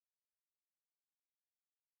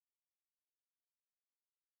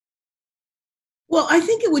Well, I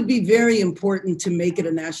think it would be very important to make it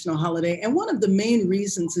a national holiday. And one of the main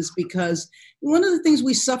reasons is because one of the things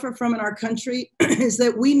we suffer from in our country is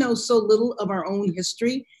that we know so little of our own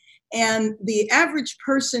history. And the average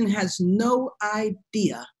person has no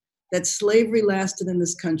idea that slavery lasted in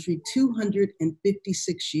this country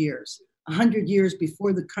 256 years, 100 years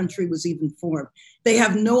before the country was even formed. They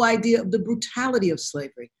have no idea of the brutality of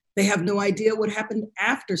slavery. They have no idea what happened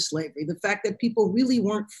after slavery, the fact that people really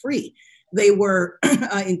weren't free. They were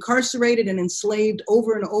incarcerated and enslaved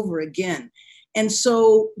over and over again. And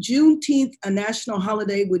so Juneteenth, a national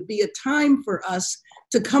holiday, would be a time for us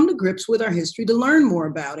to come to grips with our history, to learn more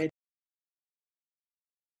about it.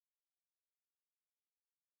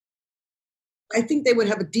 I think they would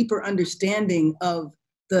have a deeper understanding of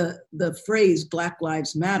the phrase Black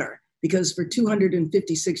Lives Matter, because for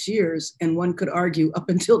 256 years, and one could argue up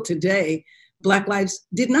until today, Black lives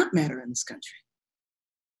did not matter in this country.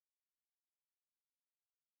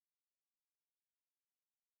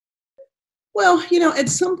 Well, at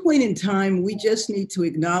some point in time, we just need to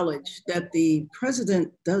acknowledge that the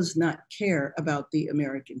president does not care about the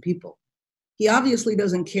American people. He obviously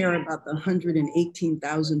doesn't care about the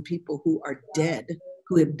 118,000 people who are dead,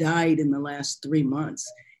 who have died in the last 3 months.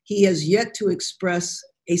 He has yet to express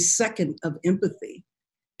a second of empathy.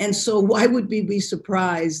 And so why would we be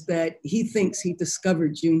surprised that he thinks he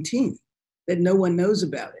discovered Juneteenth, that no one knows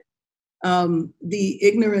about it? The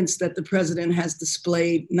ignorance that the president has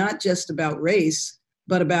displayed, not just about race,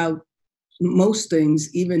 but about most things,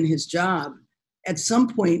 even his job. At some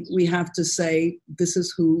point, we have to say, this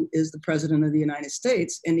is who is the president of the United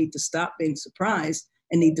States, and need to stop being surprised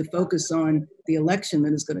and need to focus on the election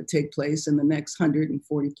that is going to take place in the next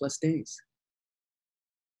 140 plus days.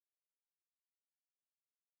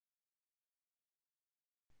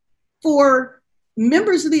 For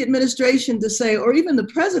members of the administration to say, or even the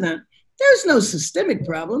president, there's no systemic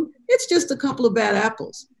problem. It's just a couple of bad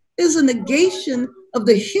apples, is a negation of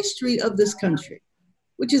the history of this country,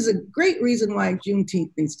 which is a great reason why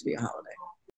Juneteenth needs to be a holiday.